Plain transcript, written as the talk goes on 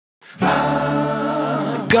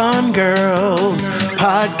Gone Girls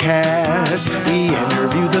podcast. We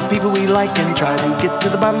interview the people we like and try to get to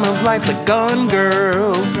the bottom of life. The Gone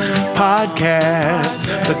Girls podcast.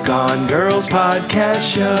 The Gone Girls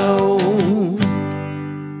podcast show.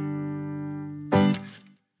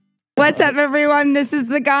 What's up, everyone? This is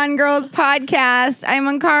the Gone Girls podcast. I'm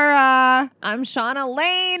Ankara. I'm Shauna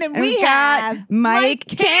Lane, and we have Mike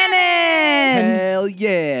Cannon. Hell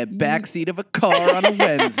yeah, backseat of a car on a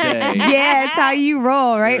Wednesday. Yeah, it's how you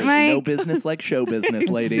roll, right, Mike? No business like show business,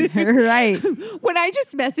 ladies. Right. When I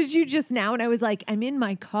just messaged you just now, and I was like, I'm in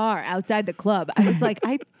my car outside the club. I was like,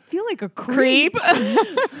 I feel like a creep. I was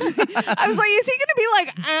like, is he going to be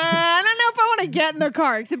like, I don't know if I want to get in the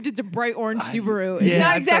car, except it's a bright orange Subaru. It's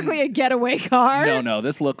not exactly a getaway car. No,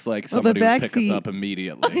 this looks like somebody would pick us up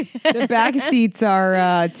immediately. The back seats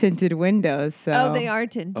are tinted windows. So. Oh, they are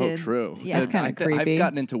tinted. Oh, true. Yeah, it's kind of creepy. I've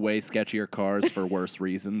gotten into way sketchier cars for worse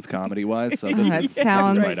reasons, comedy-wise, so this that is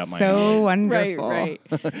sounds right up my so alley. wonderful. Right.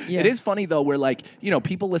 Yeah. It is funny, though, where, like, you know,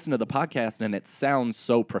 people listen to the podcast and it sounds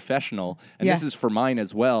so professional, and this is for mine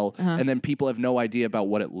as well, and then people have no idea about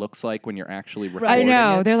what it looks like when you're actually recording I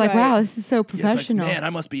know. it. They're like, wow, this is so Yeah, professional. it's like, man, I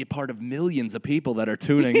must be a part of millions of people that are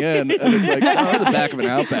tuning in. And it's like, oh, the back of an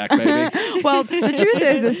Outback, baby. Well, the truth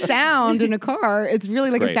is, the sound in a car, it's really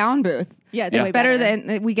like great. A sound booth. Yeah, It's better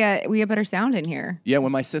than we get better sound in here. Yeah,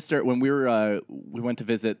 when we went to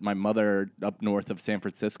visit my mother up north of San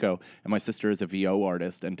Francisco, and my sister is a VO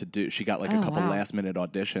artist, and she got like a couple last minute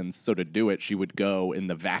auditions. So to do it, she would go in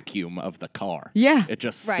the vacuum of the car. Yeah. It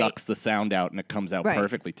just sucks the sound out, and it comes out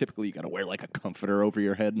perfectly. Typically, you got to wear like a comforter over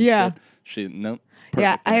your head. And shit.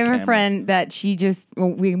 Yeah, I have a friend that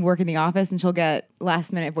we work in the office and she'll get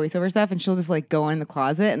last minute voiceover stuff and she'll just like go in the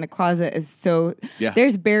closet, and the closet is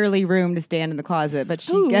there's barely room to stand in the closet, but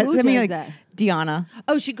she gets that? Deanna.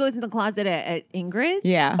 Oh, she goes in the closet at Ingrid?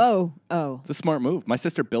 Yeah. Oh. It's a smart move. My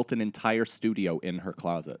sister built an entire studio in her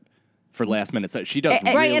closet for last minute. So she does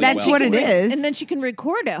Right, really and that's well. what it is. And then she can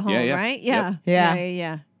record at home, Yeah. right? Yep.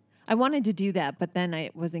 Yeah. I wanted to do that, but then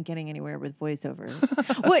I wasn't getting anywhere with voiceovers.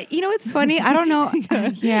 Well, you know what's funny? I don't know.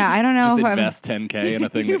 I don't know. Just if invest $10K in a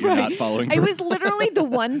thing that you're not following It through. was literally the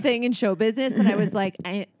one thing in show business that I was like,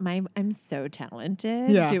 I'm so talented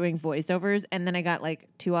doing voiceovers. And then I got like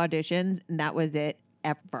 2 auditions, and that was it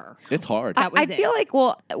ever. It's hard. I feel like,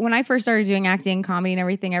 when I first started doing acting, comedy, and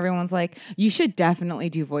everything, everyone's like, you should definitely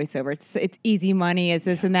do voiceover. It's easy money. It's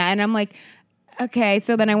this and that. And I'm like, okay,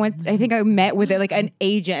 so then I think I met with an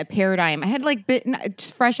agent at Paradigm. I had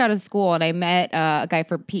just fresh out of school, and I met a guy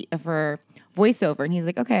for voiceover, and he's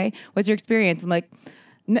like, okay, what's your experience? I'm like,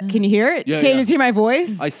 can you hear it? Can you see my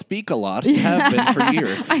voice? I speak a lot. Have been for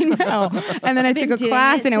years. I know. And then I took a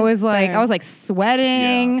class, and it was like I was like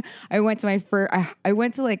sweating. Yeah. I went to I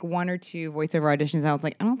went to like 1 or 2 voiceover auditions, and I was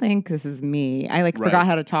like, I don't think this is me. I forgot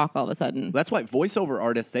how to talk all of a sudden. That's why voiceover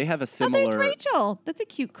artists, they have a Oh, similar... there's Rachel. That's a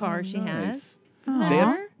cute car she has.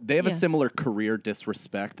 They have a similar career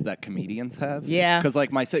disrespect that comedians have. Yeah. Because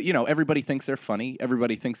everybody thinks they're funny.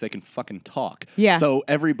 Everybody thinks they can fucking talk. Yeah. So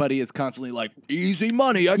everybody is constantly like, easy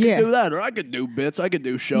money. I can do that. Or I could do bits. I could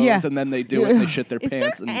do shows. Yeah. And then they do it and they shit their Is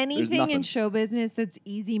pants. there and there's anything nothing. in show business that's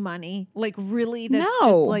easy money? Like really, that's No.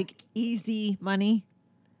 just like easy money?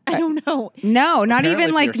 I don't know. No, not Apparently, even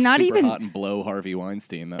if like you're not super even. hot and blow Harvey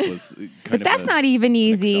Weinstein. That was kind But of that's not even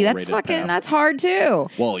easy. That's accelerated fucking. path. That's hard too.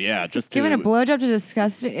 Well, yeah, just Giving a to blowjob to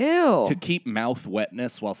disgust. Ew. keep mouth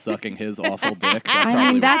wetness while sucking his awful dick.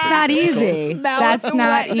 I mean, that's not easy. That's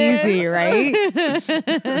not easy, right?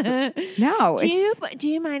 No. Do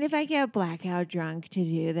you mind if I get blackout drunk to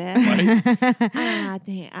do this?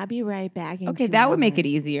 I'll be right back. Okay, that would make it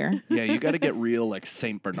easier. Yeah, you got to get real like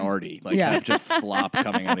Saint Bernardi, have just slop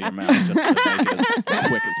coming out of your mouth just to make it as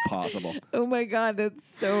quick as possible. Oh my god, that's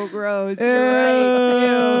so gross. You're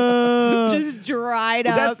right. Just dried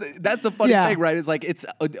up. That's the funny thing, right? It's like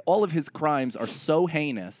all of his crimes are so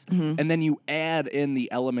heinous, and then you add in the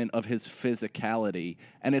element of his physicality,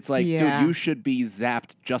 and it's like, dude, you should be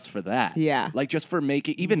zapped just for that. Yeah. Like just for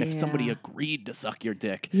making, even if somebody agreed to suck your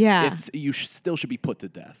dick, you still should be put to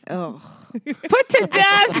death. Oh, put to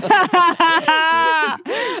death!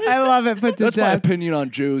 I love it. Put to That's my death. opinion on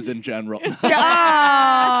Jews in general. Oh, my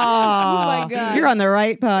God. You're on the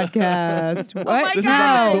right podcast. What? This is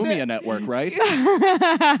on the Kumia network, right?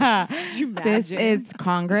 This is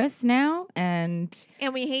Congress now, and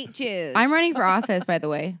we hate Jews. I'm running for office, by the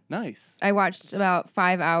way. Nice. I watched about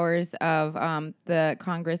 5 hours of the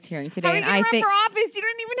Congress hearing today, How are you and gonna I run think for office? You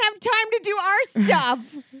don't even have time to do our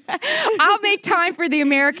stuff. I'll make time for the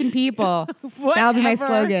American people. That'll be my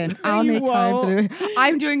slogan. I'll make time for the.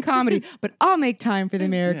 I'm doing comedy, but I'll make time for the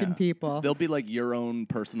American people. They'll be like your own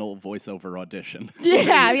personal voiceover audition.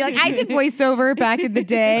 Yeah, I mean, like I did voiceover back in the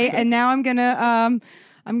day, and now I'm gonna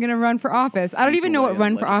run for office. I don't even know what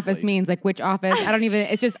run for office means. Like which office? I don't even.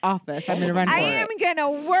 It's just office. I'm gonna run for it. I am gonna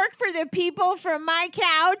work for the people from my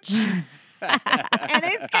couch. And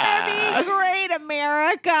it's gonna be great,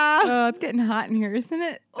 America. Oh, it's getting hot in here, isn't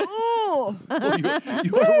it? Ooh.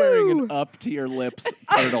 You are wearing an up to your lips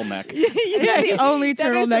turtleneck. It's the only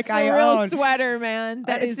turtleneck I own. Sweater, man.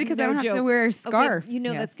 That It's is because no I don't have joke. to wear a scarf. Okay, you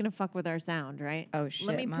know Yes. that's gonna fuck with our sound, right? Oh shit!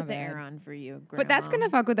 Let me my put the bad. air on for you, But that's Grandma. gonna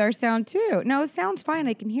fuck with our sound too. No, it sounds fine.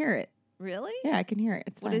 I can hear it. Really? Yeah, I can hear it.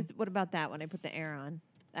 It's fine. What about that when I put the air on?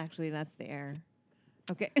 Actually, that's the air.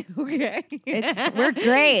 Okay. Okay. We're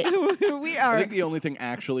great. We I are. think the only thing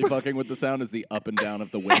actually fucking with the sound is the up and down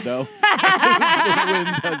of the window. The wind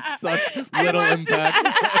has such little impact.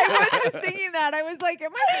 I was just thinking that. I was like, it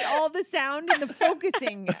might be all the sound and the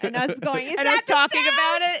focusing and us going, is that the talking sound?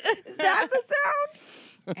 about it. Is that the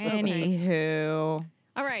sound? Anywho.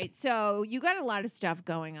 All right. So you got a lot of stuff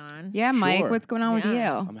going on. Yeah, Mike, Sure. what's going on with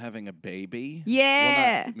Yeah. you? I'm having a baby.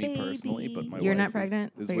 Yeah. Well, not me personally, but my You're wife not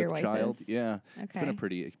pregnant, is but with your wife child. is? Yeah. It's been a Okay.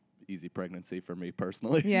 pretty easy pregnancy for me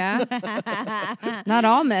personally. Yeah. Not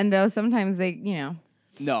all men though. Sometimes they,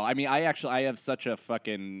 No, I mean, I have such a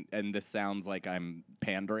fucking, and this sounds like I'm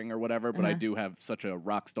pandering or whatever, but I do have such a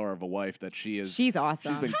rock star of a wife that She's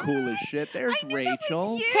awesome. She's been cool as shit. There's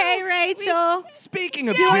Rachel. Hey, Rachel. Speaking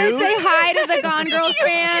of Do you want to Jews, say hi to the Gone Girls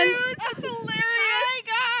fans? That's hilarious. Hi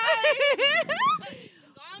guys.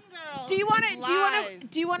 Gone Girls. Do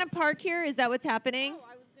you want to park here? Is that what's happening?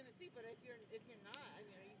 I was gonna see, but if you're not, I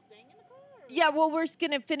mean, are you staying in the car? Or? Yeah, well, we're just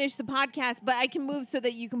gonna finish the podcast, but I can move so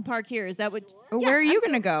that you can park here. Is that what? Where are you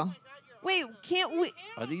going to go? Wait, can't we?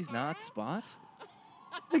 are these not spots?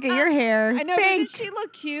 Look at your hair. I know. Pink. Doesn't she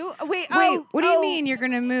look cute? Wait. Wait, Oh, what do you mean you're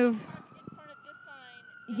going to move? In front of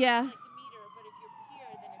this sign, Yeah. like the meter, but if you're here,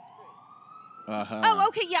 then it's free. Uh-huh. Oh,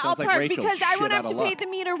 okay. Yeah, Sounds I'll like park Rachel's because I shit won't have outta to pay luck. the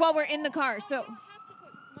meter while we're in the car. So. You don't have to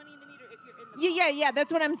put money in the meter if you're in the Yeah.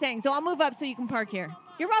 That's what I'm saying. So I'll move up so you can park here.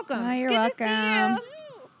 You're welcome. Oh, It's you're good welcome. To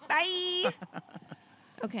see you. Bye.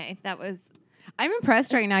 Okay, that was. I'm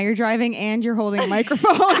impressed right now. You're driving and you're holding a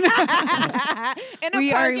microphone.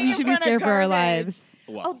 We should be scared for our lives.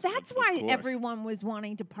 Well, Oh, that's of why course. everyone was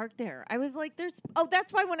wanting to park there. I was like,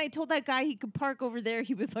 that's why when I told that guy he could park over there,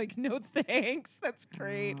 he was like, no thanks. That's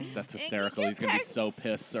great. That's And hysterical. you He's going to be pack- so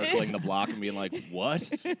pissed circling the block and being like, what?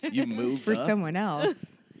 You moved For up? someone else.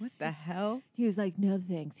 What the hell? He was like, no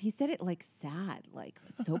thanks. He said it like sad, like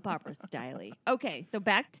soap opera style-y. Okay, so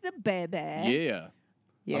back to the baby. Yeah.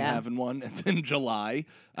 I'm having one. It's in July.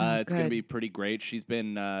 It's going to good. be pretty great. We've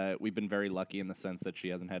been very lucky in the sense that she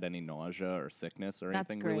hasn't had any nausea or sickness or That's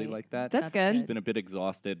anything really great. like that. That's good. She's been a bit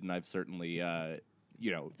exhausted, and I've certainly,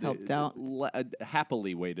 Helped out.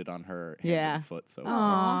 Happily waited on her hand Yeah. and foot so far.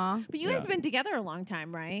 Aw. But you guys have been together a long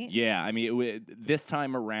time, right? Yeah, I mean, this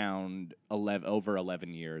time around, over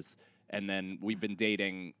 11 years. And then we've been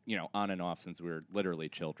dating, on and off since we were literally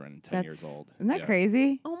children, 10 years old. Isn't that Yeah.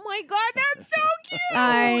 crazy? Oh my God, that's so cute.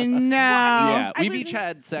 I know. Yeah, I we've was- each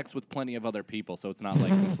had sex with plenty of other people, so it's not like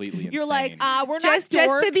completely insane. You're like, we're Just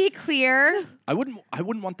not to be dorks. clear. I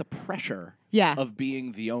wouldn't want the pressure Yeah. of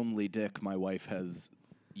being the only dick my wife has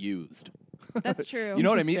used. That's true. You know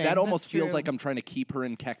what I mean? Interesting. That almost That's feels true. like I'm trying to keep her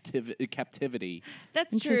in captivity.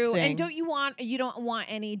 That's true. Interesting. And you don't want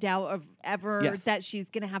any doubt of ever Yes. that she's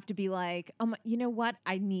gonna have to be like, you know what?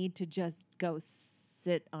 I need to just go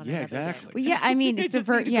sit on. Yeah, another exactly. day." Well, yeah, I mean, it's Just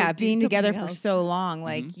for need to go do being together something for else. so long.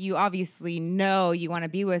 Like you obviously know you want to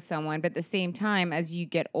be with someone, but at the same time, as you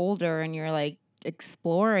get older and you're like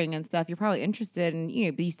exploring and stuff, you're probably interested in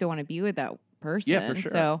but you still want to be with that person. Yeah, for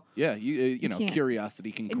sure. So yeah, you know, can't-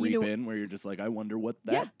 curiosity can And creep you know- in where you're just like, I wonder what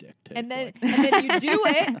that Yeah. dick And tastes then like. and then you do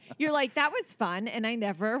it. You're like, that was fun, and I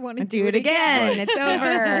never want to do it again. Right. It's Yeah.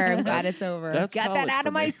 over. I'm glad it's over. That's Got that college out for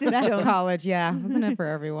of my me. system. That's college, yeah. Wasn't it for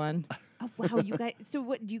everyone? Oh, wow, you guys. So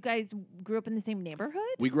what? You guys grew up in the same neighborhood?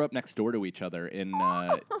 We grew up next door to each other in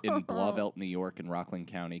Blauvelt, New York, in Rockland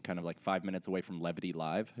County, kind of like 5 minutes away from Levity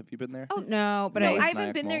Live. Have you been there? Oh, No, but no, I I haven't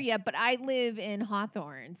Snack been there Mall. yet, but I live in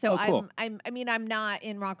Hawthorne. So Oh, cool. I'm not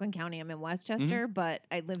in Rockland County. I'm in Westchester, but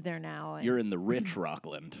I live there now. And You're in the rich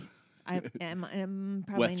Rockland. I am probably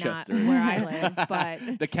not Westchester. where I live,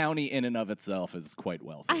 but The county in and of itself is quite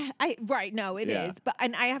wealthy. right, no, it is. Yeah. But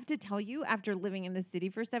and I have to tell you, after living in the city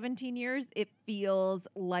for 17 years, it feels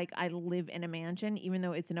like I live in a mansion, even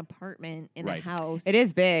though it's an apartment in Right. a house. it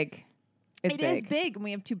is big. It's It is big. big, and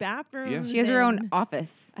we have 2 bathrooms. She has her own and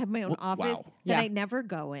office. I have my own Wow. office that Yeah. I never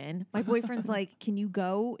go in. My boyfriend's like, "Can you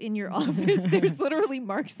go in your office?" There's literally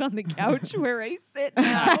marks on the couch where I sit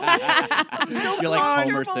now. I'm so You're like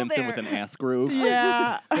Homer comfortable Simpson there. with an ass groove.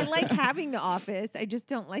 Yeah. I like having the office. I just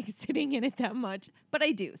don't like sitting in it that much, but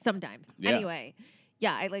I do sometimes. Yeah. Anyway,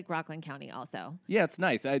 yeah, I like Rockland County also. Yeah, it's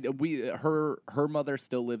nice. Her mother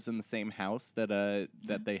still lives in the same house that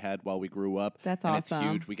they had while we grew up. That's and awesome.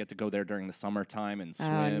 It's huge. We get to go there during the summertime and swim.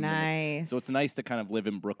 Oh, and nice. so it's nice to kind of live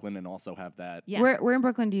in Brooklyn and also have that Yeah. Where in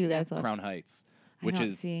Brooklyn do you guys live? Crown Heights, I which don't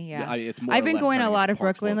is see, yeah. it's more. I've or been less going a turning lot into of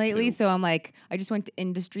Brooklyn Park Slope, lately, too. so I'm like, I just went to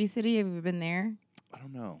Industry City. Have you been there? I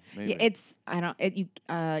don't know. Maybe. Yeah, it's you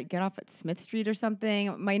get off at Smith Street or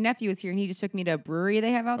something. My nephew is here and he just took me to a brewery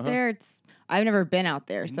they have out there. I've never been out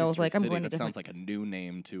there, so I was Industry like, I'm City, going to that different. sounds like a new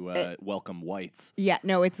name to welcome whites. Yeah,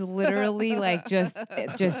 no, it's literally like it's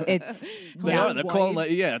They yeah. are. They're calling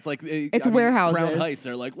it's like It's I mean, warehouses. Crown Heights.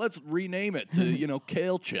 They're like, let's rename it to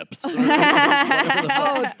kale chips.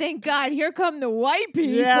 Oh, thank God! Here come the white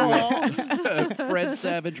people. Fred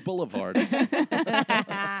Savage Boulevard.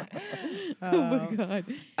 Oh my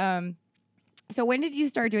God! So when did you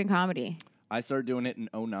start doing comedy? I started doing it in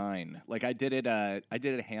 2009. Like I did it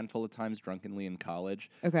a handful of times drunkenly in college.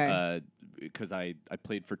 Okay. Because I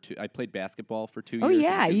played basketball for 2 Oh years. in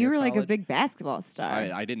yeah, you junior were like a college. big basketball star.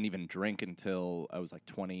 I didn't even drink until I was like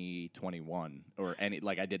 21 or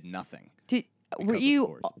I did nothing. Were because of you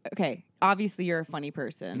sports. okay? Obviously, you're a funny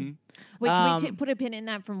person. Wait, can we Um, put a pin in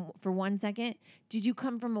that for 1 second? Did you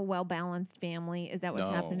come from a well-balanced family? Is that what's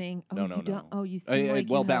No. happening? Oh, No, you no, don't. no. Oh, you seem like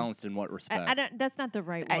you well have- balanced in what respect? I don't. That's not the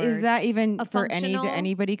right word. Is that even A for functional-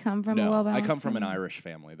 anybody come from a No, well I balanced? come from an Irish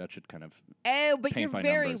family. That should kind of. Oh, but paint you're by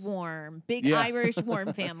very numbers. warm. Big Yeah. Irish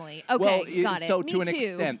warm family. Okay, Well, got it. so Me to an too,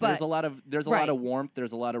 extent, but there's a lot of Right. warmth.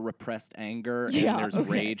 There's a lot of repressed anger, Yeah, and there's okay.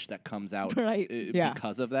 rage that comes out Right. Yeah.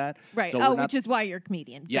 because of that. right. So Oh, we're not, which is why you're a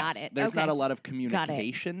comedian. yes, Got it. there's okay. not a lot of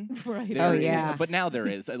communication. Right. There Oh, is- yeah. but now there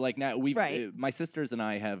is. Like now we've Right. my sisters and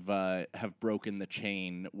I have broken the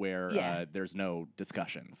chain where Yeah. there's no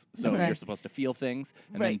discussions. So Okay. you're supposed to feel things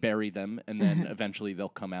and then Right. bury them, and then eventually they'll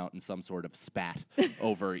come out in some sort of spat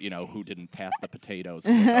over who didn't pass the potatoes.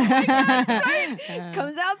 quick enough or something like that.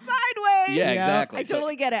 Comes out sideways. Yeah, exactly. I So-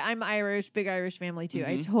 totally get it. I'm Irish, big Irish family too.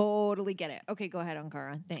 I totally get it. Okay, go ahead,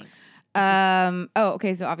 Ankara. Thanks.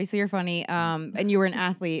 Okay. So obviously you're funny. And you were an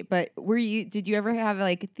athlete, but did you ever have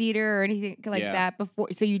like theater or anything like Yeah. that before?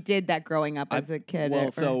 So you did that growing up as a kid? Well,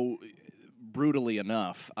 or- so brutally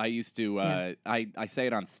enough, I used to. Yeah. I say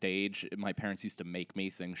it on stage. My parents used to make me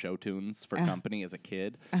sing show tunes for Uh. company as a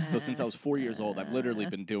kid. So since I was 4 years old, I've literally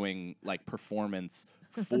been doing like performance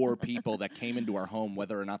for people that came into our home,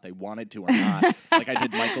 whether or not they wanted to or not. Like I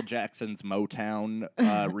did Michael Jackson's Motown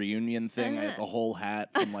reunion thing. I had the whole hat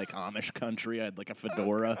from like Amish country. I had like a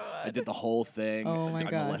fedora. I did the whole thing. Oh, my I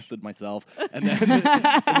gosh. molested myself, and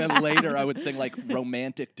then later I would sing like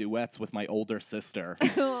romantic duets with my older sister,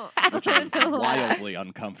 which is wildly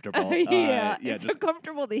uncomfortable. yeah, yeah, it's just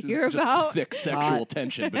uncomfortable to hear just about. thick sexual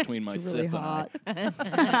tension between my It's really sis and I.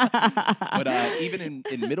 hot. But even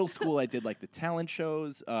in middle school, I did like the talent shows.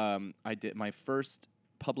 I did my first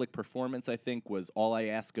public performance, I think, was All I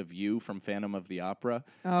Ask of You from Phantom of the Opera.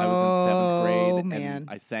 I was in seventh grade, man. and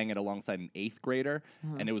I sang it alongside an eighth grader,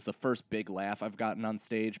 and it was the first big laugh I've gotten on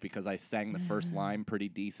stage because I sang the first line pretty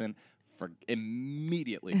decent.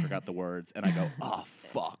 Immediately forgot the words, and I go, "Oh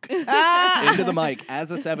fuck!" into the mic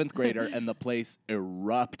as a seventh grader, and the place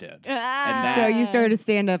erupted. And that, So you started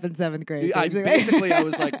stand up in seventh grade. basically, I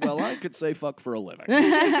was like, "Well, I could say fuck for a living."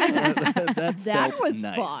 that felt was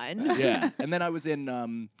nice. fun. Yeah, and then I was in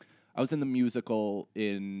the musical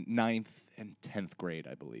in 9th and 10th grade,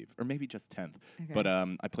 I believe, or maybe just 10th. Okay. But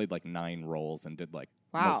I played like 9 roles and did like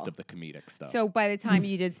Wow. most of the comedic stuff. So by the time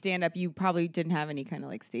you did stand up, you probably didn't have any kind of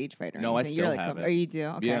like stage fright or No, I anything. still You're like, have it. Oh, you do?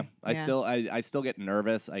 Okay. Yeah, I still get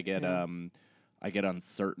nervous. I get Yeah. I get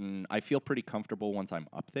uncertain. I feel pretty comfortable once I'm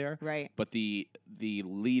up there. Right. But the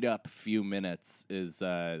lead up few minutes is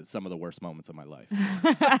some of the worst moments of my life.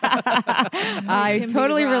 I can be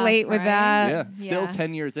totally rough, relate with right? that. Yeah, still Yeah.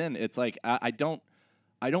 10 years in, it's like I don't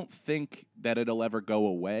think that it'll ever go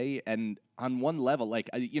away. And on one level, like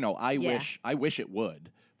I Yeah. wish it would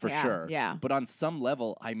for Yeah, sure. yeah. But on some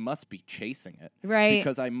level, I must be chasing it, Right.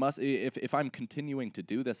 Because I must. If I'm continuing to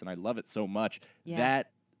do this and I love it so much, Yeah.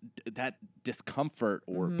 that discomfort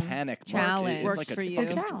or panic Challenge. must, Works it's like for a you.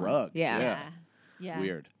 fucking Challenge. drug. Yeah. It's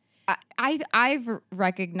weird. I've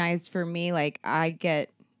recognized for me, like I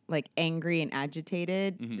get like angry and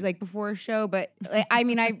agitated Mhm. like before a show, but like, I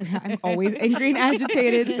mean I'm always angry and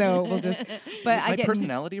agitated, so we'll just. But My I get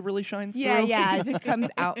personality really shines yeah, through. yeah, it just comes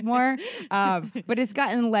out more. But it's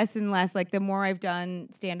gotten less and less. Like the more I've done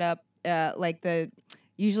stand up, like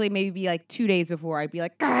usually maybe like 2 days before I'd be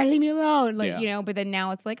like, God, leave me alone, like Yeah. But then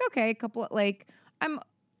now it's like okay, a couple like I'm.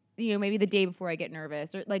 Maybe the day before I get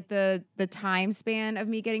nervous, or like the time span of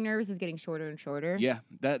me getting nervous is getting shorter and shorter. Yeah,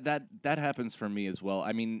 that happens for me as well.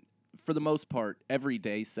 I mean, for the most part,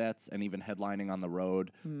 everyday sets and even headlining on the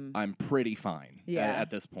road, I'm pretty fine Yeah.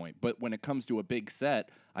 at this point. But when it comes to a big set,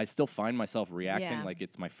 I still find myself reacting Yeah. like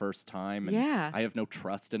it's my first time, and Yeah. I have no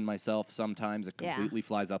trust in myself. Sometimes it Yeah. completely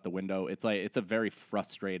flies out the window. It's a very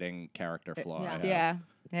frustrating character flaw. I yeah.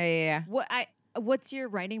 have. Yeah. What's your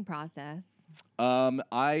writing process?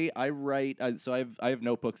 I write. So I have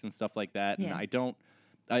notebooks and stuff like that, and Yeah. I don't.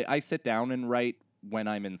 I sit down and write when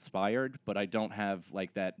I'm inspired, but I don't have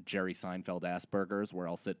like that Jerry Seinfeld Asperger's where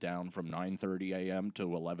I'll sit down from 9:30 a.m. to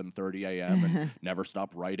 11:30 a.m. and never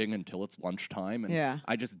stop writing until it's lunchtime. And Yeah.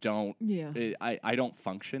 I just don't. Yeah. I don't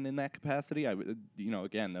function in that capacity.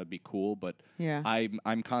 Again, that would be cool, but Yeah.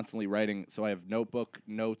 I'm constantly writing. So I have notebook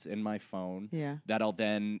notes in my phone Yeah. that I'll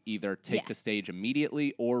then either take Yeah. to stage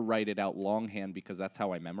immediately or write it out longhand because that's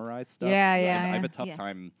how I memorize stuff. Yeah, I yeah, have a yeah. tough Yeah.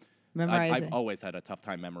 time. Memorize I've it. always had a tough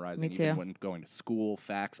time memorizing, Me even too. when going to school,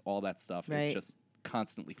 facts, all that stuff. Right. It just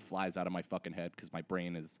constantly flies out of my fucking head because my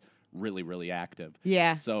brain is really, really active.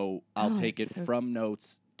 Yeah. So I'll Oh, take it it's so- from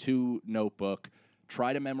notes to notebook,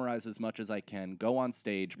 try to memorize as much as I can, go on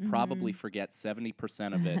stage, probably forget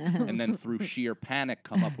 70% of it, and then through sheer panic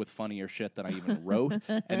come up with funnier shit than I even wrote,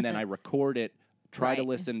 and then I record it, try to Right.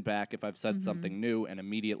 listen back if I've said something new, and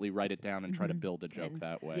immediately write it down and try to build a joke And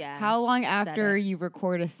that way. Yeah. How long set after it. you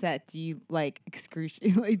record a set do you like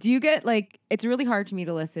excruciate? Like, do you get like? It's really hard for me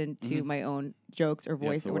to listen to my own jokes or it's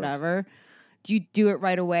voice the or worst. whatever. Do you do it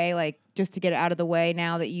right away, like just to get it out of the way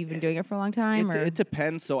now that you've been doing it for a long time? Or It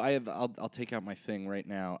depends. So I'll take out my thing right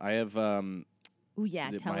now. I have Ooh,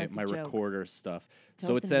 yeah. Tell us my a joke. recorder stuff. Tell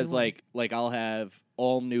So us it a says new one. like I'll have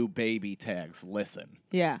all new baby tags. Listen.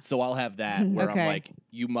 yeah. So I'll have that where Okay. I'm like,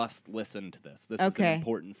 you must listen to this. This is Okay. an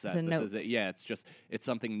important set. It's a This note. is it. Yeah, it's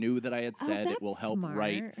something new that I had Oh, said. It will that's help smart.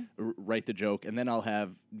 write the joke, and then I'll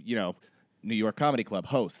have New York Comedy Club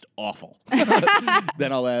host awful.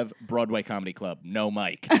 Then I'll have Broadway Comedy Club no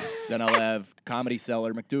mic. Then I'll have Comedy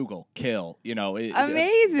Cellar McDougal kill.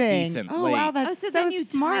 Amazing. Decent. Oh late. wow, Oh, that's so so then you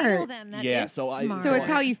title smart. them. That Yeah, is so I- smart. So it's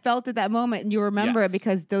how you felt at that moment, and you remember Yes. it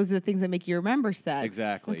because those are the things that make you remember sets.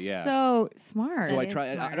 Exactly, That's yeah. So smart. So I is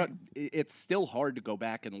try. I smart. don't. It's still hard to go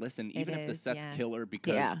back and listen, even if the is, set's yeah. killer,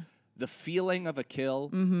 because Yeah. the feeling of a kill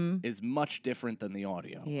is much different than the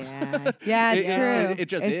audio. Yeah. Yeah, it's true. It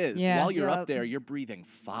just is. Yeah. While you're Yup. up there, you're breathing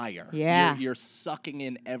fire. Yeah. You're sucking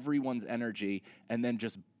in everyone's energy and then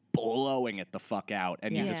just blowing it the fuck out,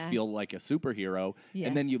 and you just Yeah. feel like a superhero. Yeah.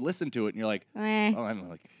 And then you listen to it, and you're like, Eh. oh, I'm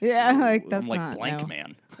like, Yeah, like, I'm that's like not- Blank no.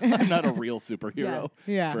 Man. I'm not a real superhero.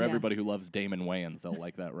 Yeah. For Yeah. everybody who loves Damon Wayans, they'll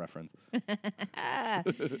like that reference.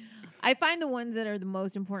 I find the ones that are the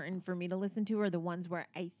most important for me to listen to are the ones where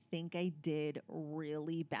I think I did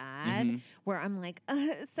really bad, Mm-hmm. where I'm like,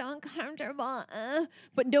 it's so uncomfortable,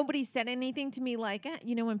 but nobody said anything to me like,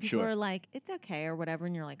 when people Sure. are like, it's okay or whatever,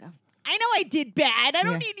 and you're like, oh, I know I did bad. I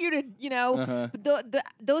don't Yeah. need you to, Uh-huh. But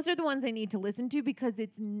those are the ones I need to listen to because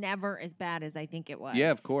it's never as bad as I think it was. Yeah,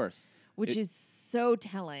 of course. Which is so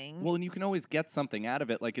telling. Well, and you can always get something out of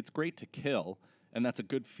it. Like, it's great to kill, and that's a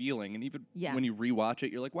good feeling. And even Yeah. when you rewatch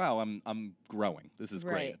it, you're like, wow, I'm growing. This is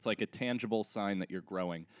great. Right. It's like a tangible sign that you're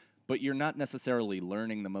growing. But you're not necessarily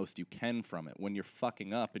learning the most you can from it. When you're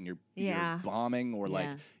fucking up and you're Yeah. bombing, or like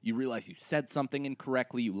Yeah. you realize you said something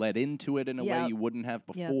incorrectly, you led into it in a way Yep. you wouldn't have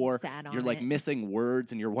Yep, before. sat You're on like it. missing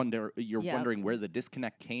words, and you're Yep. wondering where the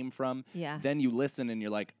disconnect came from. Yeah. Then you listen, and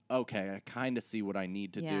you're like, okay, I kind of see what I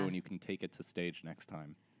need to do, Yeah. and you can take it to stage next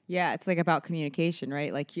time. Yeah, it's like about communication,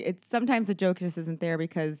 right? Like it's sometimes the joke just isn't there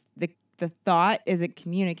because the thought isn't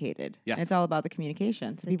communicated. Yes. It's all about the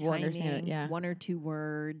communication, so The people understand it. timing, Yeah. one or two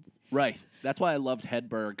words. Right. That's why I loved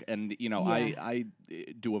Hedberg, and Yeah. I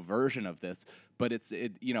do a version of this, but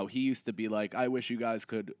he used to be like, I wish you guys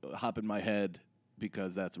could hop in my head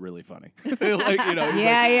because that's really funny. he's Yeah, like, yeah, if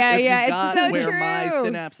yeah, you it's got so where my true.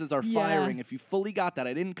 synapses are Yeah. firing, if you fully got that,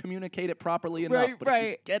 I didn't communicate it properly enough, Right, but if you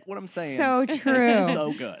right. get what I'm saying, So it's true.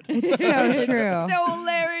 so good. It's so true. So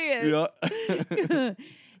hilarious. Yeah.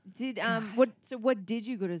 Did what did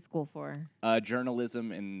you go to school for?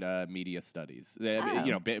 Journalism and media studies.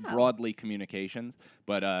 Oh. Broadly communications,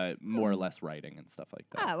 but more or less writing and stuff like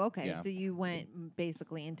that. Oh, okay. Yeah. So you went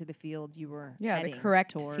basically into the field you were the heading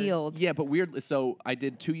correct towards. field. Yeah, but weirdly, so I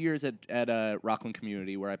did 2 years at Rockland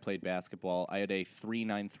Community where I played basketball. I had a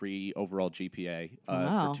 3.93 overall GPA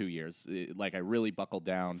Wow. for 2 years. I really buckled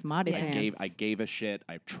down. Smarty pants. I gave a shit.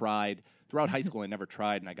 I tried throughout high school. I never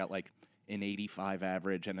tried, and I got like an 85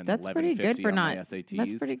 average and an That's pretty 1150 good for on not. my SATs.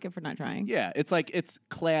 That's pretty good for not trying. Yeah, it's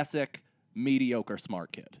classic mediocre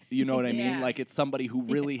smart kid. You know what I mean? Yeah. Like it's somebody who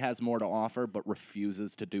really has more to offer but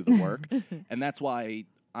refuses to do the work. And that's why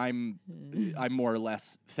I'm more or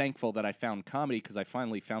less thankful that I found comedy, because I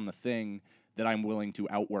finally found the thing that I'm willing to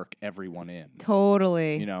outwork everyone in.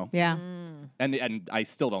 Totally. You know? Yeah. And I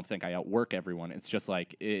still don't think I outwork everyone. It's just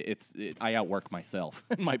like I outwork myself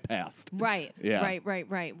in my past. Right. Yeah.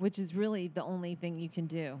 Right. Which is really the only thing you can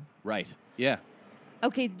do. Right. Yeah.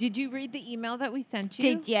 Okay. Did you read the email that we sent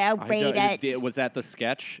you? you I don't- Was that the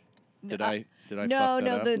sketch? Did I No, fuck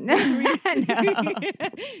that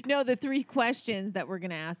no, up? the 3 questions that we're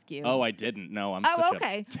gonna ask you. Oh, I didn't. No, I'm Oh, such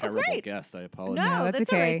okay. a Oh, terrible great. guest. I no, apologize. No, that's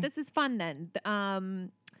that's all okay. right. This is fun then.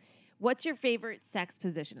 What's your favorite sex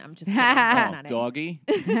position? I'm just kidding. That's not it. Doggy?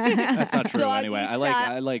 That's not true Doggy anyway. I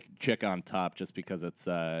style. like chick on top just because it's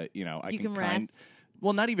I You can can kind rest.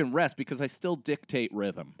 well, not even rest, because I still dictate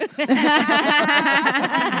rhythm.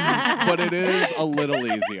 But it is a little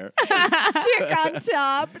easier. Chick on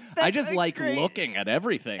top. I just That's like great. looking at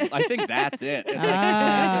everything. I think that's it. It's like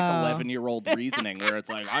classic 11-year-old reasoning where it's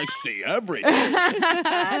like, I see everything.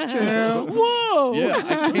 True. Whoa. Yeah,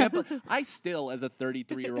 I can't. I still, as a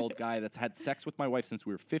 33-year-old guy that's had sex with my wife since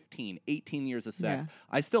we were 15, 18 years of sex, Yeah.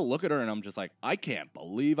 I still look at her and I'm just like, I can't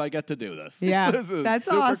believe I get to do this. Yeah, This is that's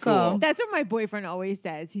super awesome. cool. That's what my boyfriend always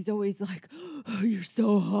says. He's always like, "Oh, you're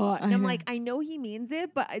so hot," and I I'm know. like, I know he means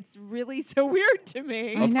it, but it's really so weird to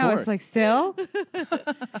me. I Of know. course. It's like still,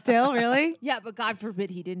 really. Yeah, but God forbid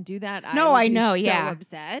he didn't do that. No, would I be know, So yeah.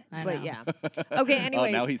 upset. I But know. yeah. Okay. Anyway,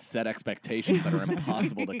 Oh, now he's set expectations that are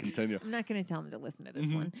impossible to continue. I'm not going to tell him to listen to this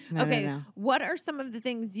Mm-hmm. one. No, no, okay. no. What are some of the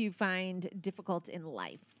things you find difficult in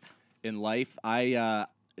life? In life, my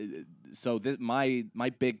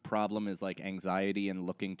big problem is like anxiety and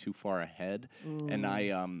looking too far ahead, and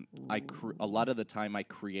a lot of the time I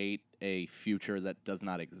create a future that does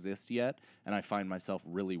not exist yet, and I find myself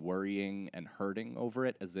really worrying and hurting over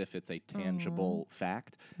it as if it's a tangible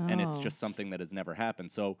fact, and it's Oh. just something that has never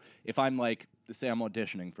happened. So if I'm like, say I'm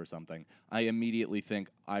auditioning for something, I immediately think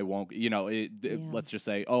I won't, let's just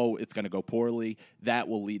say, oh, it's going to go poorly. That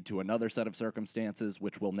will lead to another set of circumstances,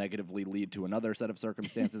 which will negatively lead to another set of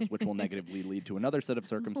circumstances, which will negatively lead to another set of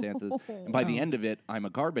circumstances. And by the end of it, I'm a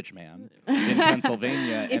garbage man in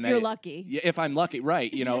Pennsylvania. If and you're lucky. Yeah, if I'm lucky,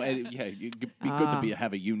 right. It'd be good to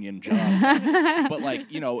have a union job. But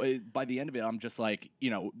by the end of it, I'm just like,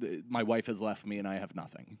 my wife has left me and I have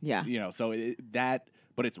nothing. Yeah.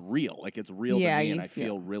 But it's real. Like, it's real Yeah, to me, you and I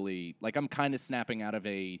feel really like I'm kind of snapping out of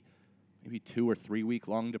a maybe 2 or 3 week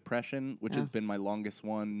long depression, which has been my longest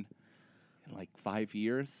one in like 5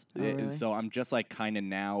 years. Really? So I'm just like kind of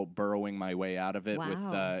now burrowing my way out of it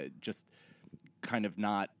Wow. with just kind of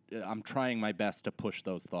not. I'm trying my best to push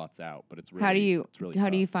those thoughts out, but it's really How do you it's really how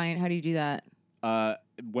do tough. you do that?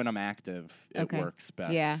 When I'm active, it Okay. works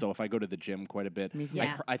best. Yeah. So if I go to the gym quite a bit, Me too.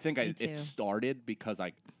 Yeah, I think me too. it started because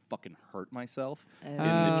I fucking hurt myself in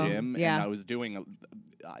Oh, the gym, yeah. and I was doing,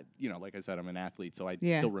 like I said, I'm an athlete, so I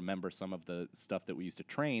Yeah. still remember some of the stuff that we used to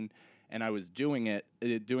train, and I was doing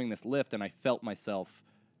this lift, and I felt myself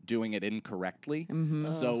doing it incorrectly. Mm-hmm.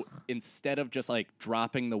 So instead of just like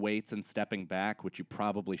dropping the weights and stepping back, which you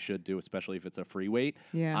probably should do, especially if it's a free weight,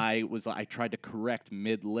 Yeah. I tried to correct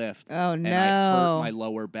mid lift. Oh, and I hurt no. my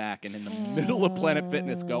lower back, and in the middle of Planet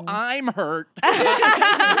Fitness, go, I'm hurt,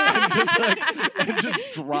 and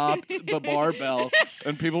just dropped the barbell,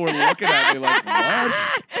 and people were looking at me like, what?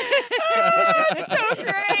 So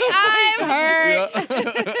great. I'm hurt.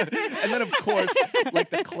 Yeah. And then, of course, like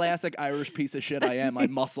the classic Irish piece of shit I am, I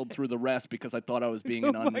muscled through the rest because I thought I was being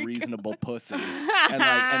an unreasonable pussy, and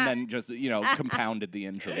then just compounded the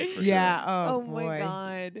injury for Yeah. sure. Oh, my boy.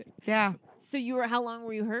 God. Yeah. So how long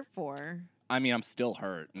were you hurt for? I mean, I'm still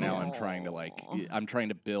hurt now. I'm trying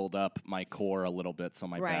to build up my core a little bit so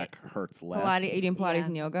my Right. back hurts less. Pilates, eating Pilates Yeah.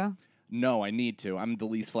 and yoga. No, I need to. I'm the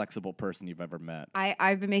least flexible person you've ever met.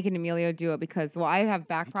 I've been making Emilio do it because I have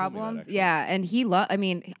back He told me that, problems. actually. Yeah,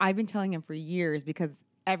 and I've been telling him for years because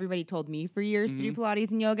everybody told me for years to do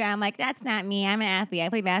Pilates and yoga. I'm like, that's not me. I'm an athlete. I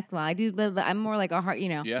play basketball. I do. Blah, blah. I'm more like a heart.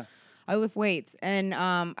 Yeah. I lift weights, and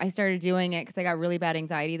I started doing it because I got really bad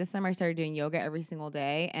anxiety this summer. I started doing yoga every single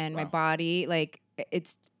day, and my body, like,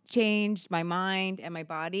 it's changed my mind and my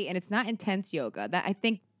body, and it's not intense yoga. That I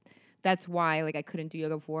think that's why, like, I couldn't do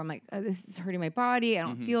yoga before. I'm like, oh, this is hurting my body. I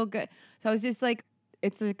don't feel good. So I was just like,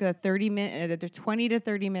 it's like a 20 to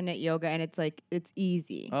 30 minute yoga, and it's like it's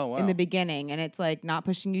easy in the beginning, and it's like not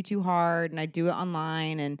pushing you too hard. And I do it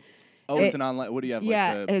online, and it's an online. What do you have?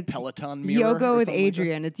 Like the Peloton mirror? Yoga with like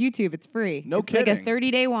Adrian. It's YouTube. It's free. No it's kidding. Like a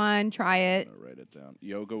 30-day one. Try it. I'm gonna write it down.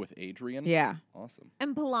 Yoga with Adrian. Yeah. Awesome.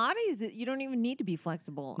 And Pilates, you don't even need to be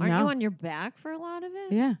flexible. Aren't you on your back for a lot of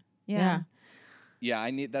it? Yeah. Yeah.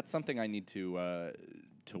 That's something I need to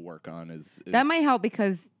work on. Is that might help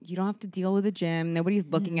because you don't have to deal with a gym. Nobody's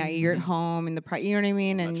looking at you. You're at home in the you know what I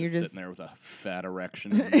mean? And you're just sitting there with a fat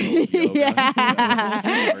erection. In the middle of yoga.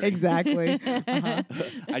 Yeah. Exactly.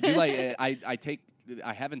 I do like.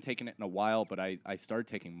 I haven't taken it in a while, but I started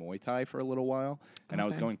taking Muay Thai for a little while, and I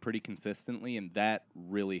was going pretty consistently, and that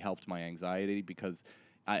really helped my anxiety because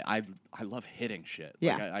I love hitting shit.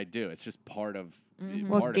 Yeah. Like I do. It's just part of.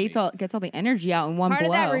 Well, gets all the energy out in one part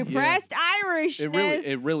blow. Part of that repressed Irishness.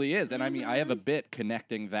 It really is, and I mean, I have a bit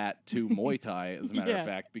connecting that to Muay Thai, as a matter of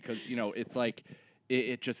fact, because it's like.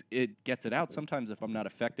 It gets it out. Sometimes if I'm not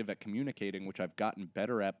effective at communicating, which I've gotten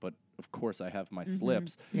better at, but of course I have my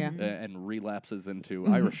slips and relapses into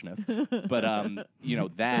Irishness. But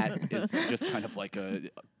that is just kind of like a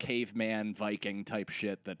caveman Viking type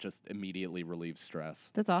shit that just immediately relieves stress.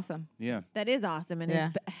 That's awesome. Yeah, that is awesome, and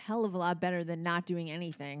it's a hell of a lot better than not doing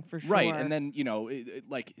anything for sure. Right, and then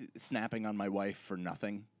like snapping on my wife for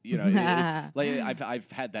nothing. Like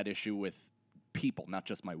I've had that issue with people, not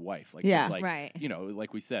just my wife. Like, just like, right.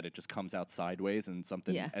 Like we said, it just comes out sideways, and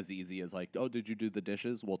something as easy as like, oh, did you do the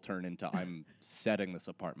dishes? Will turn into I'm setting this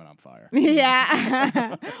apartment on fire.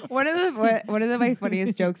 Yeah. One of my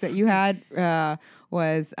funniest jokes that you had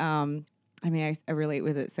was. I mean, I relate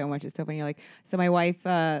with it so much. It's so funny. You're like, so my wife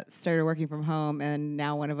started working from home, and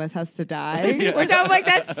now one of us has to die. Which I'm like,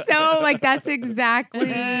 that's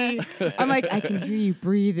exactly. I'm like, I can hear you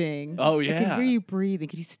breathing. Oh, yeah. I can hear you breathing.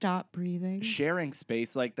 Could you stop breathing? Sharing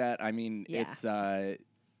space like that, I mean, it's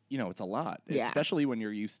it's a lot, especially when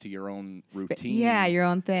you're used to your own routine. Your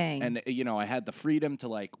own thing. And I had the freedom to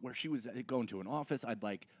like where she was going to an office. I'd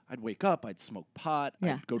wake up, I'd smoke pot,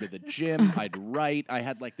 I'd go to the gym, I'd write. I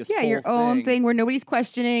had like this whole your own thing where nobody's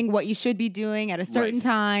questioning what you should be doing at a certain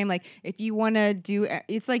time. Like if you want to do,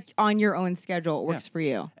 it's like on your own schedule. It works for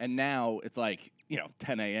you. And now it's like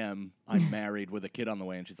 10 a.m. I'm married with a kid on the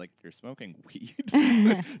way, and she's like, "You're smoking weed."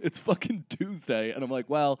 It's fucking Tuesday, and I'm like,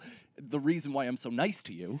 "Well, the reason why I'm so nice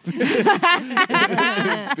to you is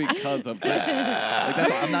because of this.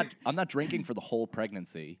 Like, I'm not drinking for the whole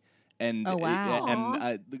pregnancy." And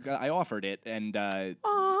I offered it, and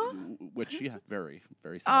which very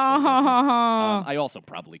very selfless. I also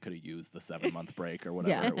probably could have used the 7-month break or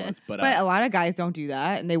whatever it was, but a lot of guys don't do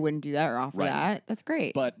that, and they wouldn't do that or offer that. That's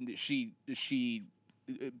great. But she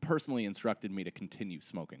personally instructed me to continue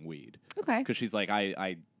smoking weed. Okay, because she's like,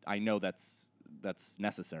 I know that's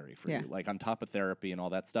necessary for you. Like on top of therapy and all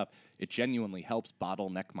that stuff, it genuinely helps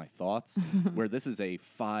bottleneck my thoughts. Where this is a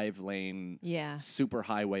 5-lane super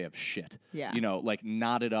highway of shit. Yeah. Like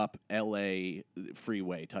knotted up LA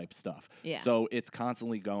freeway type stuff. Yeah. So it's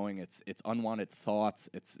constantly going. It's unwanted thoughts.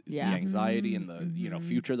 It's the anxiety and the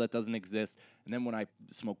future that doesn't exist. And then when I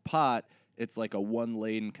smoke pot, it's like a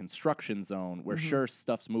 1-lane construction zone where sure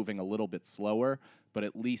stuff's moving a little bit slower, but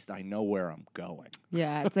at least I know where I'm going.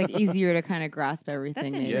 Yeah, it's like easier to kind of grasp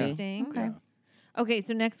everything. That's interesting. Okay. Okay,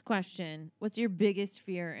 so next question. What's your biggest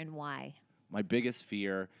fear and why? My biggest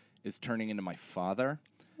fear is turning into my father.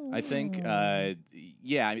 I think,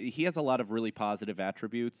 he has a lot of really positive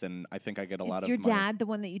attributes, and I think I get a lot of. Is your dad the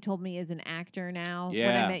one that you told me is an actor now? Yeah,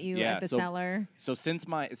 when I met you at the cellar. So since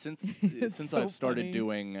I've started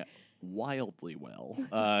doing wildly well,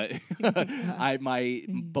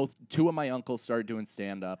 both two of my uncles started doing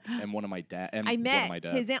stand up, and one of my dad. I met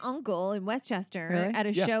his uncle in Westchester at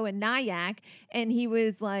a show in Nyack, and he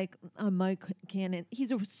was like, Mike Cannon.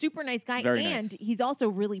 He's a super nice guy, Very and nice. He's also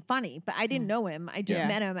really funny. But I didn't know him. I just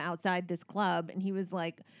met him outside this club, and he was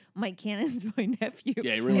like, Mike Cannon's my nephew.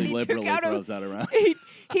 Yeah, he really liberally throws that around.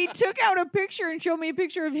 He took out a picture and showed me a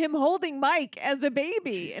picture of him holding Mike as a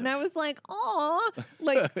baby, Jesus. and I was like, "Aw!"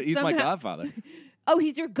 Like he's my godfather. Oh,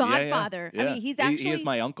 he's your godfather. Yeah. I mean, he's actually he is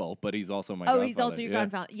my uncle, but he's also my godfather. Oh, he's also your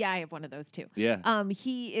godfather. Yeah, I have one of those too. Yeah.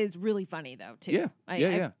 He is really funny though too.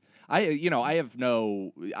 Yeah.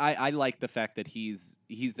 I like the fact that he's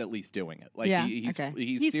at least doing it. Like Yeah, he's okay.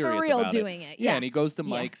 He's serious for real about doing it. Yeah, and he goes to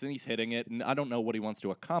Yeah. mics and he's hitting it, and I don't know what he wants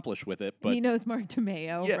to accomplish with it, but he knows Mark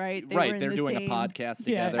DeMeo, yeah, right? right. were in They're the doing same- a podcast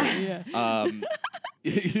Yeah, together. yeah.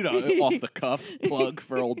 Off the cuff plug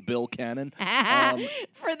for old Bill Cannon.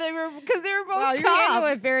 Because they were both Wow, you handle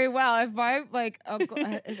cops. it very well. If my uncle,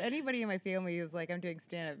 if anybody in my family is like, I'm doing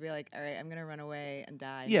stand up, be like, all right, I'm gonna run away and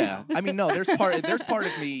die. Yeah, now. I mean, no, there's part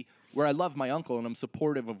of me where I love my uncle and I'm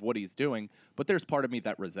supportive of what he's doing, but there's part of me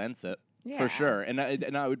that resents it Yeah. for sure. And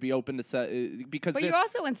I would be open to say because But this, you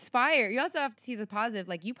also inspire. You also have to see the positive.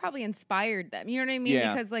 Like you probably inspired them. You know what I mean?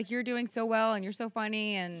 Yeah. Because like you're doing so well and you're so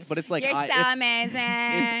funny and but it's like you're so amazing.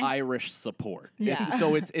 It's Irish support. Yeah.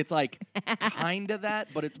 It's like kind of that,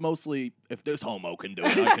 but it's mostly if this homo can do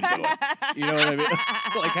it, I can do it. You know what I mean?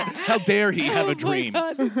 Like how dare he have a dream?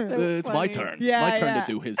 God, that's so It's my funny. turn. Yeah, my turn yeah.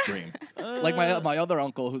 to do his dream. Like my other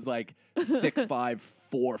uncle who's like 6'5",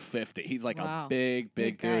 450. He's like Wow. a big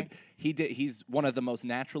Big guy. dude. He's one of the most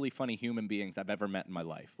naturally funny human beings I've ever met in my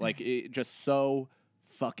life. Like just so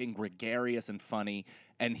fucking gregarious and funny.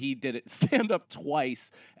 And he did it stand up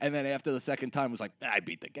twice, and then after the second time was like, I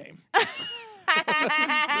beat the game.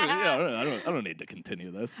 I don't need to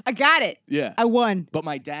continue this. I got it. Yeah. I won. But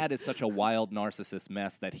my dad is such a wild narcissist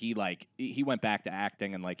mess that he went back to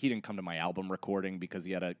acting, and like he didn't come to my album recording because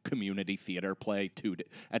he had a community theater play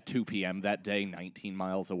at 2 p.m. that day, 19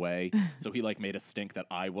 miles away. So he like made a stink that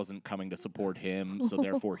I wasn't coming to support him, so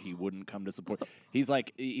therefore he wouldn't come to support. He's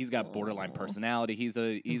got borderline personality. He's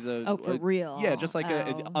a Oh, for real? Yeah, just like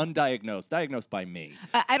Oh. diagnosed by me.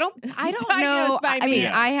 I don't know. Diagnosed by I mean, me.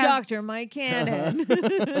 Yeah. I have. Dr. Mike Cannon.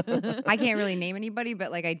 I can't really name anybody,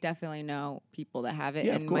 but like I definitely know people that have it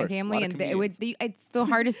Yeah, of in course. my A family, lot of and it's the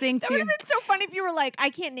hardest thing That would to have been so funny if you were like, I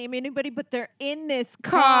can't name anybody, but they're in this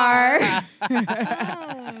car. car.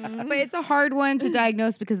 But it's a hard one to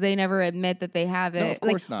diagnose because they never admit that they have it. No, of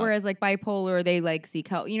course not. Whereas like bipolar, they like seek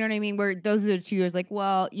help. You know what I mean? Where those are the 2 years, like,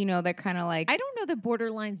 well, you know, they're kind of like, I don't know that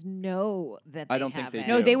borderlines know that I they don't think have they it.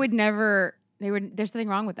 no, do. they would never. There's something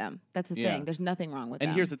wrong with them. That's the Yeah. thing. There's nothing wrong with them.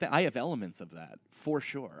 And here's the thing: I have elements of that for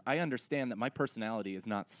sure. I understand that my personality is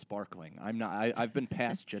not sparkling. I'm not. I've been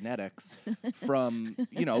past genetics from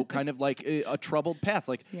kind of like a troubled past.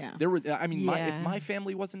 Like Yeah. there was. I mean, Yeah. if my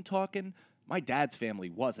family wasn't talking, my dad's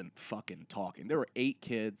family wasn't fucking talking. There were 8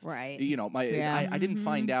 kids. Right. Yeah. I didn't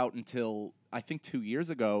find out until I think 2 years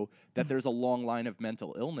ago that there's a long line of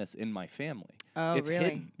mental illness in my family. Oh, It's really?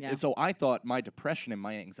 hidden. Yeah. So I thought my depression and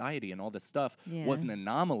my anxiety and all this stuff was an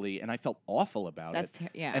anomaly, and I felt awful about That's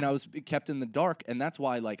it. yeah. And I was kept in the dark, and that's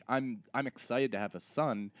why like I'm excited to have a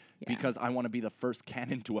son because I want to be the first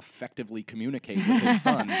canon to effectively communicate with his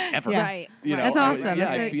son ever. Yeah. Right. You know, That's awesome. Yeah,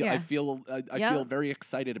 That's I a- feel yeah. I feel I Yep. feel very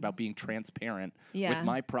excited about being transparent Yeah. with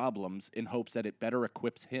my problems in hopes that it better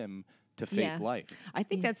equips him to face Yeah. life. I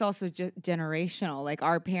think that's also generational. Like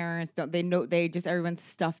our parents don't. They just everyone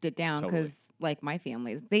stuffed it down Totally. because like my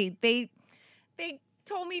families they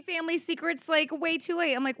told me family secrets like way too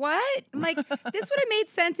late. I'm like, what? I'm like, this would have made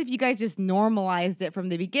sense if you guys just normalized it from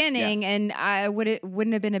the beginning, Yes. and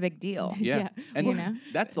wouldn't have been a big deal. Yeah. Yeah. And You know?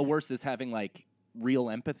 that's the worst is having like real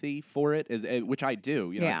empathy for it is which I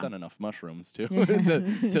do. Yeah. I've done enough mushrooms to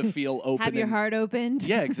to feel open. Have your and- heart opened.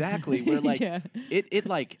 Yeah, exactly. Where like Yeah. it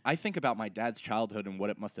like I think about my dad's childhood and what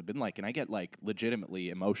it must have been like, and I get like legitimately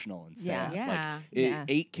emotional and sad. Yeah. Like Yeah.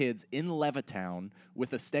 8 kids in Levittown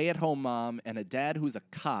with a stay-at-home mom and a dad who's a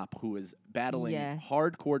cop who is battling Yeah.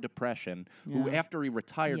 hardcore depression, who Yeah. after he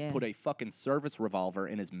retired Yeah. put a fucking service revolver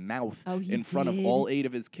in his mouth Oh, he in front of did? all 8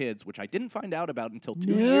 of his kids, which I didn't find out about until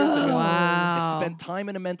 2 years ago. Wow. I spent time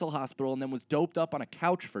in a mental hospital and then was doped up on a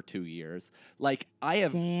couch for 2 years. Like I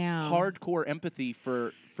have Damn. hardcore empathy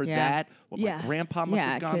for Yeah. that. What Yeah. my grandpa must Yeah,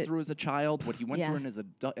 have it gone could- through as a child, what he went Yeah. through as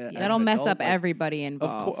That'll an mess adult, up like, everybody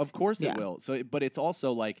involved. Of course Yeah. it will. So, but it's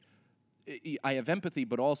also like I have empathy,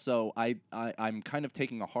 but also I'm kind of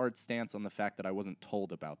taking a hard stance on the fact that I wasn't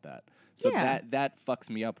told about that. So Yeah. that fucks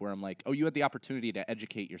me up. Where I'm like, oh, you had the opportunity to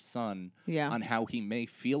educate your son Yeah. on how he may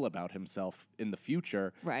feel about himself in the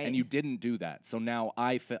future, Right. and you didn't do that. So now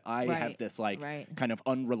I have Right. this like Right. kind of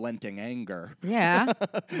unrelenting anger Yeah.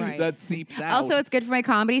 Right. that seeps out. Also, it's good for my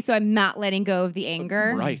comedy, so I'm not letting go of the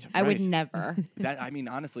anger. Right, I would right. never. that I mean,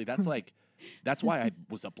 honestly, that's like that's why I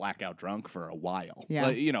was a blackout drunk for a while. Yeah.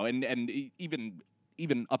 Like, and even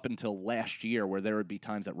even up until last year where there would be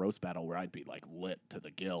times at roast battle where I'd be like lit to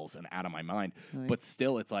the gills and out of my mind. Really? But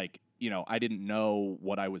still, it's like, I didn't know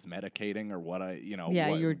what I was medicating or what I, you were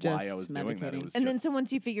why just I was doing that. It was And then just, so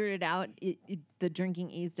once you figured it out, the drinking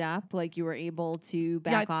eased up, like you were able to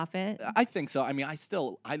back off it? I think so. I mean,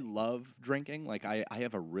 I love drinking. Like I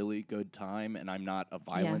have a really good time, and I'm not a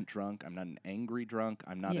violent drunk. I'm not an angry drunk.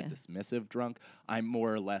 I'm not a dismissive drunk. I'm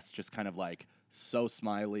more or less just kind of like so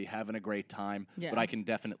smiley, having a great time. Yeah. But I can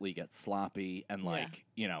definitely get sloppy and like,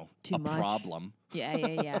 Too a much. problem.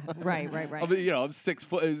 Yeah. Right. I'm 6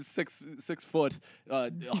 foot, 6 foot,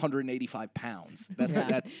 185 pounds.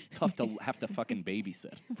 That's tough to have to fucking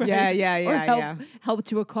babysit. Yeah. Or help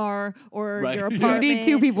to a car or Right. your You apartment. You need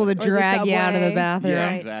 2 people to or the drag you out of the subway. bathroom. Yeah,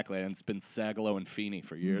 Right. exactly. And it's been Sagalo and Feeney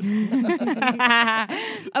for years.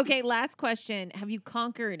 Okay, last question. Have you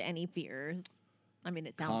conquered any fears? I mean,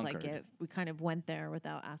 it sounds like Conquered. it. We kind of went there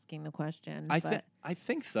without asking the question. I but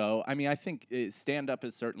think so. I mean, I think stand up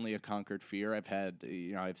is certainly a conquered fear. I've had,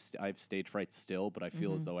 I've stage fright still, but I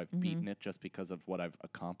feel as though I've beaten it just because of what I've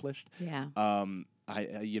accomplished. Yeah.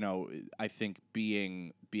 I think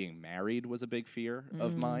being married was a big fear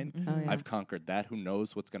of mine. Oh, yeah. I've conquered that. Who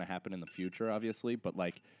knows what's going to happen in the future, obviously, but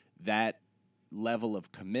like that level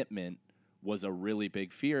of commitment was a really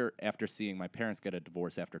big fear after seeing my parents get a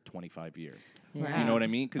divorce after 25 years. Yeah. You know what I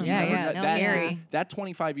mean? Because Yeah, no, that, scary. that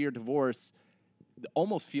 25-year divorce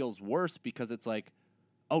almost feels worse because it's like,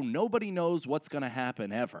 oh, nobody knows what's going to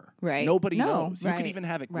happen ever. Right. Nobody No, knows. You right, could even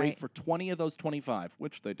have it great right. for 20 of those 25,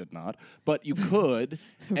 which they did not, but you could.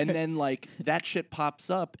 And then, like, that shit pops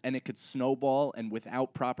up and it could snowball, and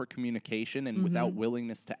without proper communication and without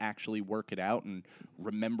willingness to actually work it out and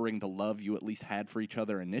remembering the love you at least had for each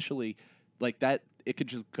other initially, like that, it could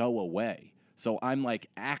just go away. So I'm like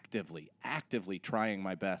actively trying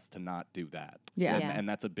my best to not do that. Yeah. Yeah. And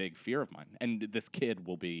that's a big fear of mine. And this kid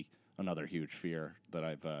will be another huge fear that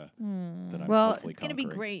I've that I'm Well, hopefully it's going to be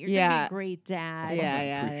conquering. great. You're Yeah. going to be a great dad.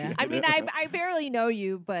 Yeah. I mean, I barely know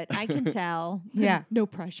you, but I can tell. Yeah. No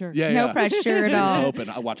pressure. Yeah, No yeah. pressure at I was all. hoping.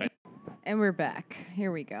 I watch. And we're back.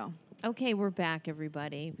 Here we go. Okay, we're back,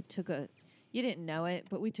 everybody. You didn't know it,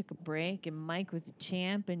 but we took a break, and Mike was a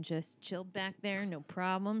champ and just chilled back there, no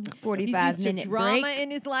problem. 45-minute drama break.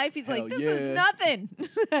 in his life. He's Hell like, this yeah. is nothing.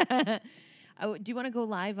 Do you want to go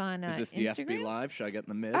live on Is this the Instagram? FB Live? Should I get in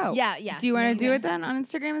the mid? Oh. Yeah. Do you want to do yeah. it then on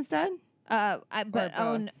Instagram instead? I both?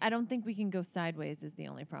 don't think we can go sideways is the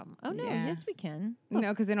only problem. Oh, no. Yeah. Yes, we can. No,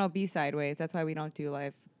 because then it'll be sideways. That's why we don't do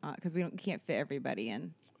live, because we can't fit everybody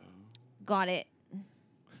in. Got it.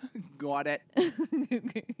 Got it.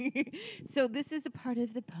 So this is the part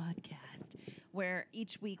of the podcast where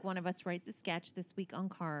each week one of us writes a sketch. This week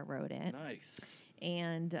Ankara wrote it. Nice.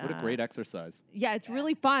 And What a great exercise. yeah, it's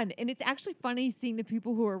really fun. And it's actually funny seeing the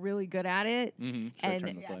people who are really good at it. Mm-hmm. Should I And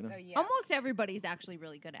turn this light on? Almost everybody's actually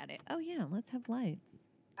really good at it. Oh yeah, let's have lights.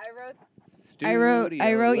 I wrote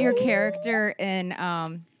your Studio. character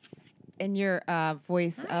in your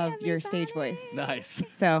voice of your stage voice. Nice.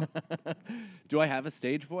 So Do I have a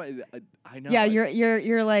stage voice? I know. yeah,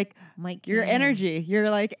 you're like Mike, your Cannon. energy. You're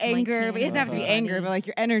like It's Mike anger, but it doesn't have to be Cannon. anger, but like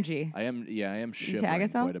your energy. I am you tag shivering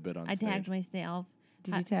us all? quite a bit on I stage. tagged myself.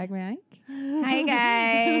 Did you tag Mike? Hi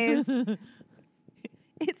guys.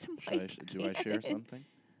 It's Should Mike. do I share something?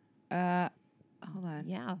 Hold on.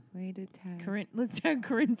 Yeah. Way to tag. Let's tag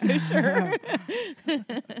Corinne Fisher.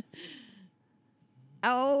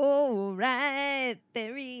 Oh, right.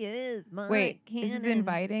 There he is. Mike Wait, is Cannon. this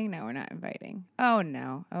inviting? No, we're not inviting. Oh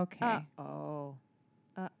no. Okay. Uh-oh.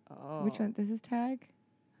 Uh-oh. Which one? This is tag?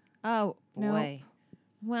 Oh, Nope. boy.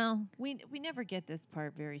 Well, we never get this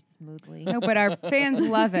part very smoothly. No, but our fans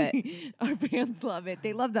love it. Our fans love it.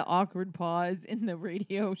 They love the awkward pause in the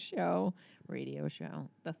radio show. Radio show.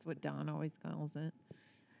 That's what Don always calls it. I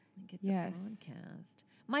think it's Yes. a podcast.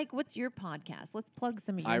 Mike, what's your podcast? Let's plug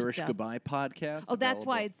some of your Irish stuff. Goodbye podcast. Oh, that's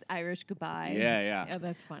why available. it's Irish Goodbye. Yeah. Oh,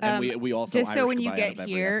 that's funny. And we also just so Irish when you Goodbye out get of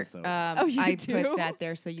every here, episode. Oh, you I do? put that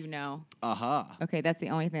there so you know. Aha. Okay, that's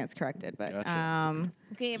the only thing that's corrected. But Gotcha.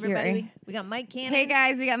 Okay, everybody. here. We got Mike Cannon. Hey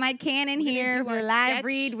guys, we got Mike Cannon We're gonna here do for our the live sketch.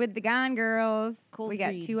 read with the Gone Girls. Cold we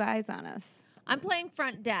got read. 2 eyes on us. I'm playing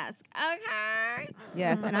front desk. Okay.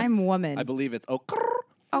 Yes, and I'm woman. I believe it's All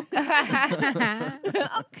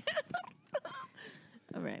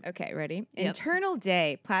right. Okay, ready? Yep. Internal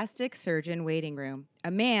day, plastic surgeon waiting room.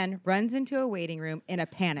 A man runs into a waiting room in a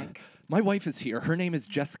panic. My wife is here. Her name is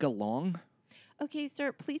Jessica Long. Okay,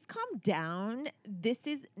 sir, please calm down. This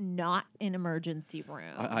is not an emergency room.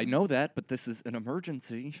 I know that, but this is an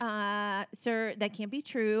emergency. Sir, that can't be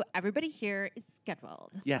true. Everybody here is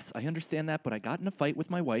scheduled. Yes, I understand that, but I got in a fight with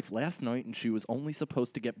my wife last night, and she was only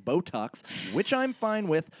supposed to get Botox, which I'm fine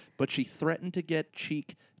with, but she threatened to get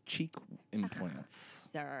cheek implants.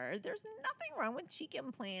 Sir, there's nothing wrong with cheek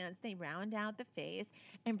implants. They round out the face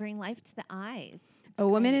and bring life to the eyes. A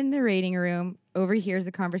woman in the rating room overhears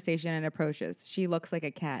a conversation and approaches. She looks like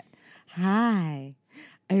a cat. Hi.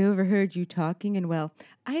 I overheard you talking, and well,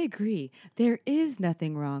 I agree. There is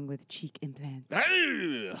nothing wrong with cheek implants.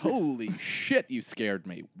 Hey, holy shit, you scared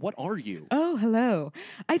me. What are you? Oh, hello.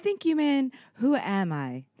 I think you mean, who am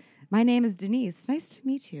I? My name is Denise. Nice to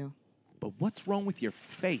meet you. But what's wrong with your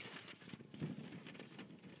face?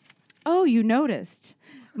 Oh, you noticed.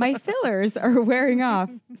 My fillers are wearing off,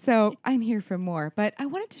 so I'm here for more. But I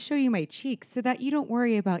wanted to show you my cheeks so that you don't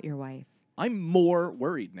worry about your wife. I'm more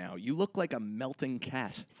worried now. You look like a melting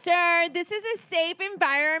cat. Sir, this is a safe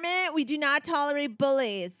environment. We do not tolerate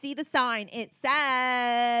bullies. See the sign. It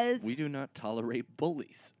says. We do not tolerate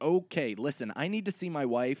bullies. Okay, listen, I need to see my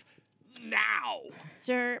wife now.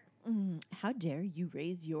 Sir, how dare you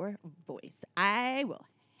raise your voice? I will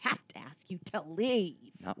have to ask you to leave.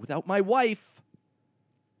 Not without my wife.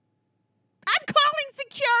 I'm calling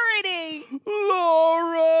security.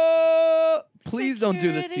 Laura! Please don't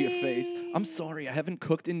do this to your face. Security. I'm sorry, I haven't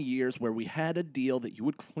cooked in years where we had a deal that you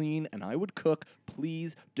would clean and I would cook.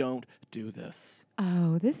 Please don't do this.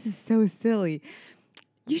 Oh, this is so silly.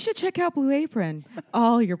 You should check out Blue Apron.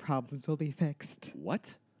 All your problems will be fixed.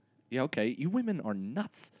 What? Yeah, okay. You women are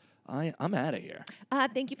nuts. I'm out of here.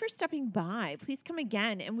 Thank you for stopping by. Please come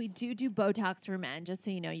again. And we do Botox for men, just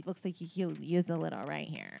so you know. It looks like you use a little right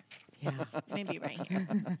here. Yeah. Maybe right here.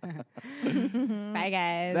 Bye,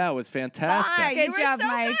 guys. That was fantastic. Bye. Good You were job, so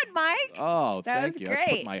Mike. good, Mike. Oh, That thank was you. I put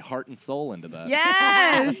great. my heart and soul into that.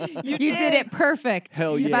 Yes, you did it perfect.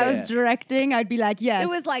 Hell If I yeah. was directing, I'd be like, yes. It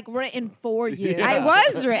was like written for you. Yeah. I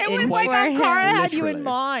was written. It was for like him. Ankara had you Literally. in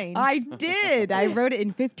mind. I did. I wrote it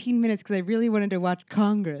in 15 minutes because I really wanted to watch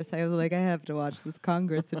Congress. I was like, I have to watch this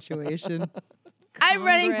Congress situation. I'm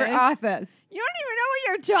running for Congress. office. You don't even know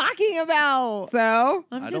what you're talking about. So,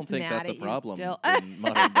 I'm I just don't think mad that's a at you problem still. in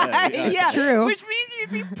modern day. It's yeah, true. Which means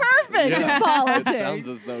you'd be perfect Yeah. in politics. It sounds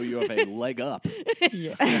as though you have a leg up.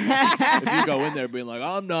 yeah. If you go in there being like,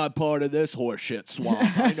 I'm not part of this horseshit swamp.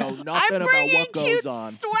 I know nothing I'm about bringing what goes cute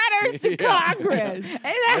on. sweaters to Yeah. Congress. Isn't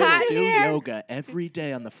I that hot will in do here? yoga every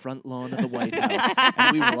day on the front lawn of the White House,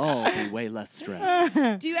 and we will all be way less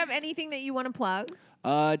stressed. Do you have anything that you want to plug?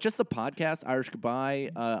 Just the podcast, Irish Goodbye,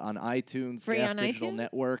 on iTunes, Free Gas on Digital iTunes?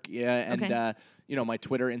 Network. Yeah, and Okay. my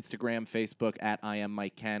Twitter, Instagram, Facebook at I am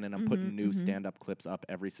Mike Ken, and I'm putting new stand-up clips up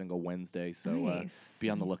every single Wednesday. So Nice, be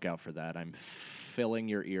on the lookout for that. I'm filling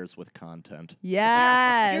your ears with content.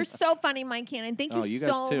 Yes. You're so funny, Mike Cannon. Thank you, Oh, you guys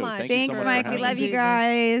so too. much. Thank you so Thanks, much for Mike. We having love me. you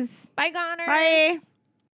guys. Bye, Connor. Bye.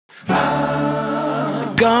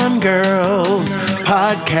 Gone Girls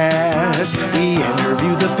podcast. We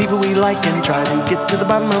interview the people we like and try to get to the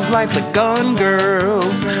bottom of life. The Gone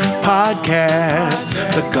Girls podcast.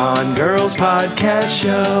 The Gone Girls podcast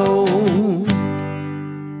show.